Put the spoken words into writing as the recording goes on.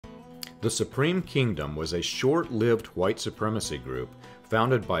The Supreme Kingdom was a short-lived white supremacy group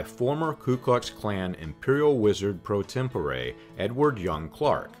founded by former Ku Klux Klan Imperial Wizard pro tempore Edward Young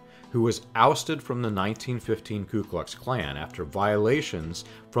Clark, who was ousted from the 1915 Ku Klux Klan after violations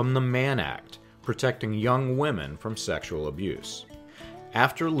from the Mann Act, protecting young women from sexual abuse.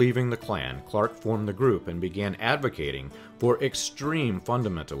 After leaving the Klan, Clark formed the group and began advocating for extreme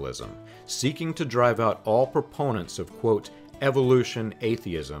fundamentalism, seeking to drive out all proponents of, quote, evolution,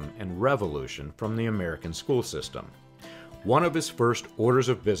 atheism, and revolution from the American school system. One of his first orders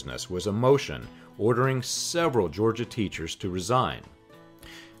of business was a motion ordering several Georgia teachers to resign.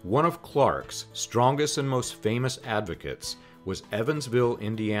 One of Clark's strongest and most famous advocates was Evansville,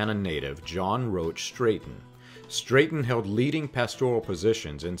 Indiana native John Roach Straighten. Straighten held leading pastoral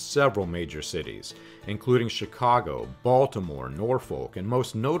positions in several major cities, including Chicago, Baltimore, Norfolk, and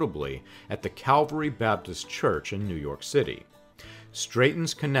most notably at the Calvary Baptist Church in New York City.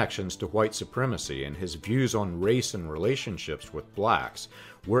 Straighten's connections to white supremacy and his views on race and relationships with blacks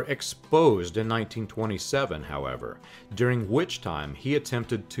were exposed in 1927, however, during which time he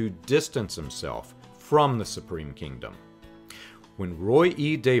attempted to distance himself from the Supreme Kingdom. When Roy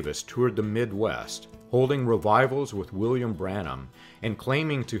E. Davis toured the Midwest, holding revivals with William Branham and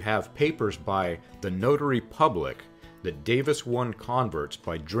claiming to have papers by the notary public that Davis won converts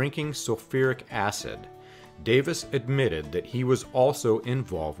by drinking sulfuric acid, Davis admitted that he was also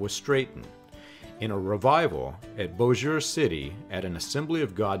involved with Straighten. In a revival at Bossier City at an Assembly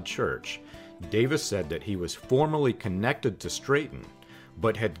of God church, Davis said that he was formally connected to Straighten,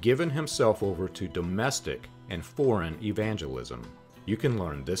 but had given himself over to domestic and foreign evangelism. You can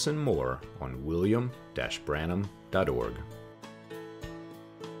learn this and more on william-branham.org.